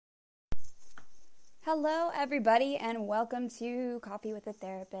Hello, everybody, and welcome to Coffee with a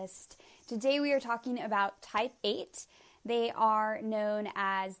Therapist. Today we are talking about Type 8. They are known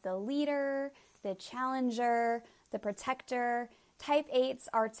as the leader, the challenger, the protector. Type 8s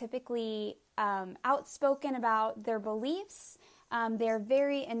are typically outspoken about their beliefs. They're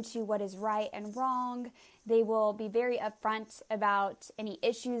very into what is right and wrong. They will be very upfront about any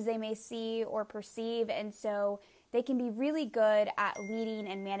issues they may see or perceive, and so they can be really good at leading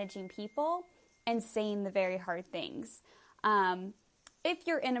and managing people and saying the very hard things. If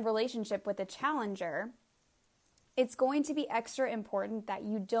you're in a relationship with a challenger, it's going to be extra important that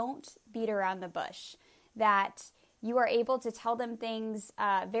you don't beat around the bush, that you are able to tell them things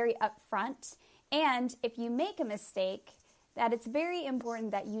very upfront, and if you make a mistake, that it's very important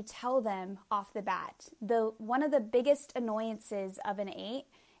that you tell them off the bat. One of the biggest annoyances of an 8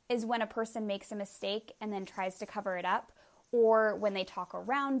 is when a person makes a mistake and then tries to cover it up, or when they talk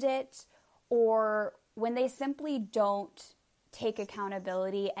around it, or when they simply don't take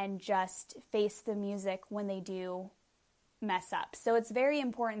accountability and just face the music when they do mess up. So it's very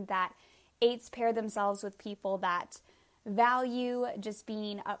important that 8s pair themselves with people that value just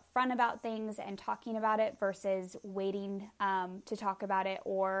being upfront about things and talking about it versus waiting to talk about it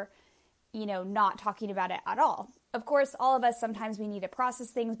or, not talking about it at all. Of course, all of us, sometimes we need to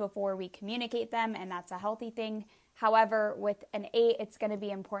process things before we communicate them, and that's a healthy thing. However, with an 8, it's going to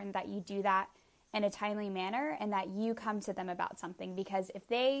be important that you do that in a timely manner and that you come to them about something, because if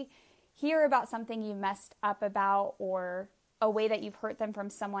they hear about something you messed up about or a way that you've hurt them from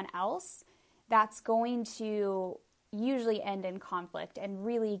someone else, that's going to usually end in conflict and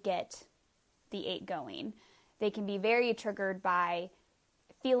really get the 8 going. They can be very triggered by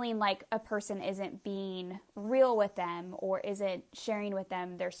feeling like a person isn't being real with them or isn't sharing with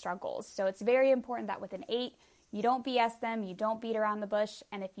them their struggles. So it's very important that with an 8, you don't BS them, you don't beat around the bush,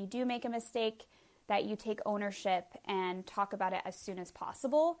 and if you do make a mistake, that you take ownership and talk about it as soon as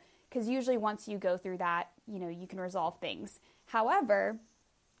possible, because usually once you go through that, you can resolve things. However,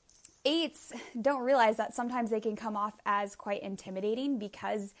 8s don't realize that sometimes they can come off as quite intimidating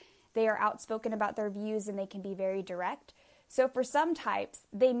because they are outspoken about their views and they can be very direct. So for some types,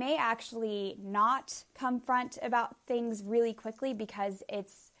 they may actually not confront about things really quickly because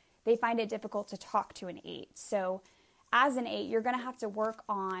they find it difficult to talk to an 8. So as an 8, you're going to have to work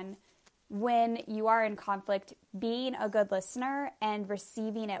on, when you are in conflict, being a good listener and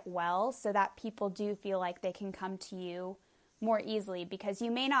receiving it well so that people do feel like they can come to you more easily, because you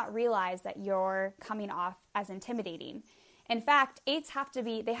may not realize that you're coming off as intimidating. In fact, 8s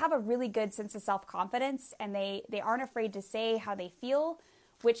have a really good sense of self-confidence, and they aren't afraid to say how they feel,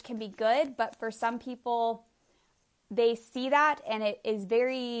 which can be good, but for some people, they see that and it is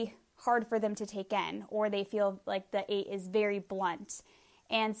very hard for them to take in, or they feel like the 8 is very blunt.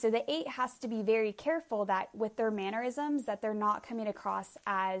 And so the 8 has to be very careful that with their mannerisms, that they're not coming across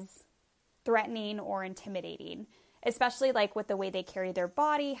as threatening or intimidating, especially like with the way they carry their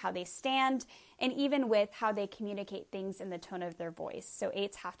body, how they stand, and even with how they communicate things in the tone of their voice. So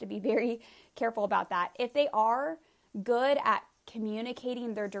 8s have to be very careful about that. If they are good at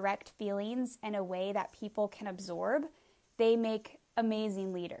communicating their direct feelings in a way that people can absorb, they make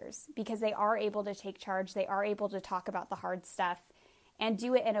amazing leaders because they are able to take charge. They are able to talk about the hard stuff and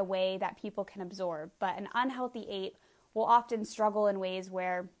do it in a way that people can absorb. But an unhealthy 8 will often struggle in ways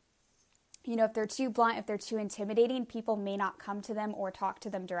where, if they're too blunt, if they're too intimidating, people may not come to them or talk to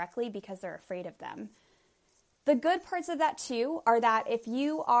them directly because they're afraid of them. The good parts of that too are that if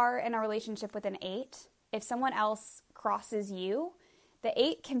you are in a relationship with an 8, if someone else crosses you, the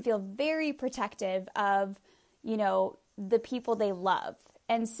 8 can feel very protective of, the people they love.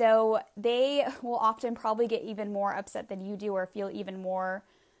 And so they will often probably get even more upset than you do, or feel even more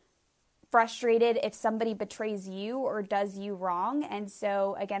frustrated if somebody betrays you or does you wrong. And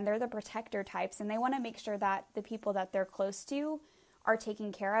so again, they're the protector types, and they want to make sure that the people that they're close to are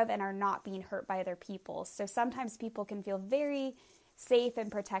taken care of and are not being hurt by other people. So sometimes people can feel very safe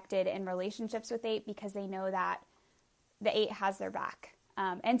and protected in relationships with 8 because they know that the 8 has their back.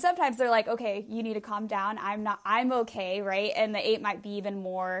 And sometimes they're like, okay, you need to calm down. I'm okay, right? And the 8 might be even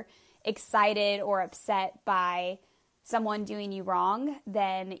more excited or upset by someone doing you wrong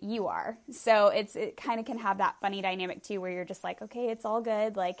than you are. So it kind of can have that funny dynamic too, where you're just like, okay, it's all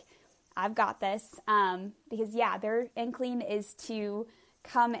good. Like, I've got this. Because their inkling is to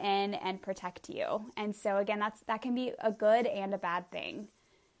come in and protect you. And so again, that can be a good and a bad thing.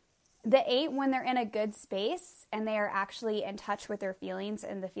 The 8, when they're in a good space and they are actually in touch with their feelings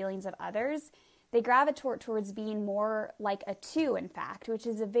and the feelings of others, they gravitate towards being more like a 2, in fact, which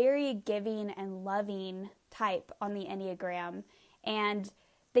is a very giving and loving type on the Enneagram. And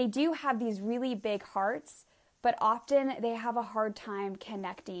they do have these really big hearts, but often they have a hard time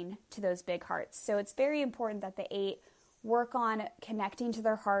connecting to those big hearts. So it's very important that the 8 work on connecting to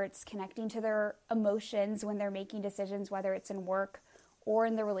their hearts, connecting to their emotions when they're making decisions, whether it's in work or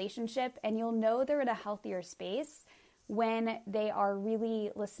in the relationship. And you'll know they're in a healthier space when they are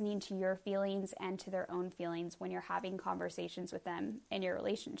really listening to your feelings and to their own feelings when you're having conversations with them in your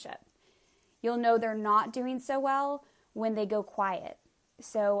relationship. You'll know they're not doing so well when they go quiet.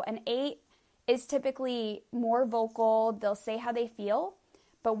 So an 8 is typically more vocal. They'll say how they feel,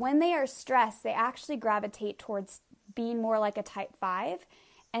 but when they are stressed, they actually gravitate towards being more like a type 5,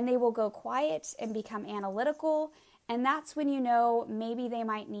 and they will go quiet and become analytical. And that's when you know maybe they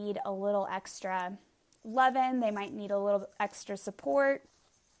might need a little extra loving, they might need a little extra support,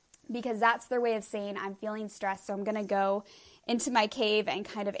 because that's their way of saying, I'm feeling stressed, so I'm going to go into my cave and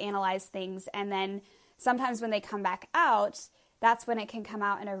kind of analyze things. And then sometimes when they come back out, that's when it can come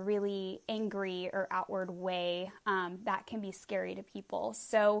out in a really angry or outward way that can be scary to people.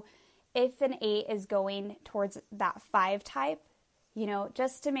 So if an 8 is going towards that 5 type,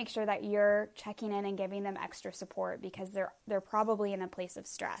 just to make sure that you're checking in and giving them extra support, because they're probably in a place of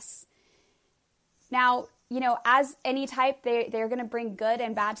stress. Now, as any type, they're going to bring good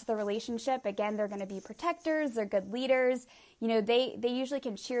and bad to the relationship. Again, they're going to be protectors. They're good leaders. They usually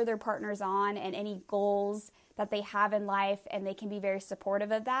can cheer their partners on and any goals that they have in life, and they can be very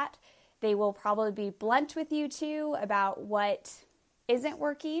supportive of that. They will probably be blunt with you too about what isn't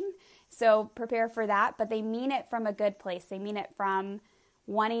working. So prepare for that, but they mean it from a good place. They mean it from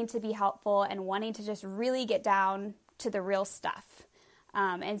wanting to be helpful and wanting to just really get down to the real stuff.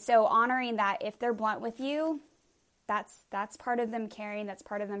 And so honoring that, if they're blunt with you, that's part of them caring. That's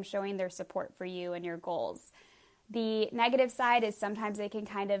part of them showing their support for you and your goals. The negative side is sometimes they can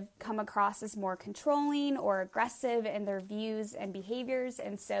kind of come across as more controlling or aggressive in their views and behaviors.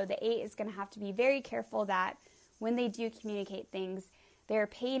 And so the 8 is going to have to be very careful that when they do communicate things, they're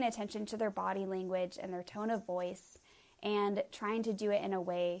paying attention to their body language and their tone of voice and trying to do it in a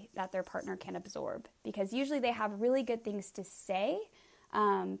way that their partner can absorb. Because usually they have really good things to say.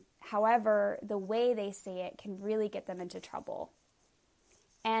 However, the way they say it can really get them into trouble.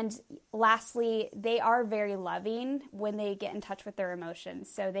 And lastly, they are very loving when they get in touch with their emotions.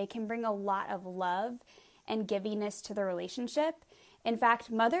 So they can bring a lot of love and givingness to the relationship. In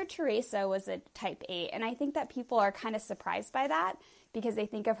fact, Mother Teresa was a type 8, and I think that people are kind of surprised by that because they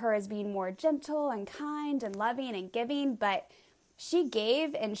think of her as being more gentle and kind and loving and giving, but she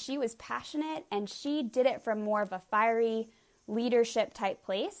gave and she was passionate, and she did it from more of a fiery leadership type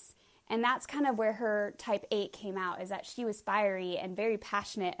place. And that's kind of where her type 8 came out, is that she was fiery and very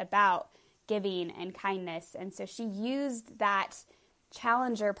passionate about giving and kindness. And so she used that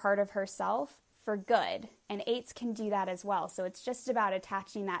challenger part of herself for good. And 8s can do that as well. So it's just about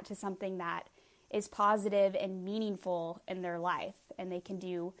attaching that to something that is positive and meaningful in their life. And they can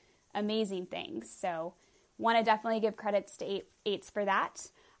do amazing things. So want to definitely give credits to 8s for that.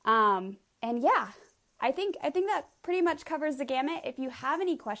 And yeah. I think that pretty much covers the gamut. If you have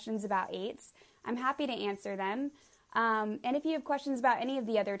any questions about 8s, I'm happy to answer them. And if you have questions about any of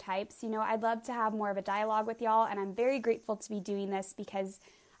the other types, I'd love to have more of a dialogue with y'all. And I'm very grateful to be doing this, because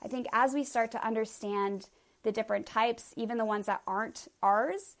I think as we start to understand the different types, even the ones that aren't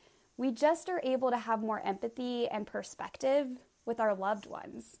ours, we just are able to have more empathy and perspective with our loved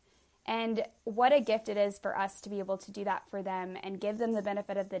ones. And what a gift it is for us to be able to do that for them and give them the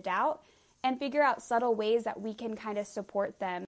benefit of the doubt and figure out subtle ways that we can kind of support them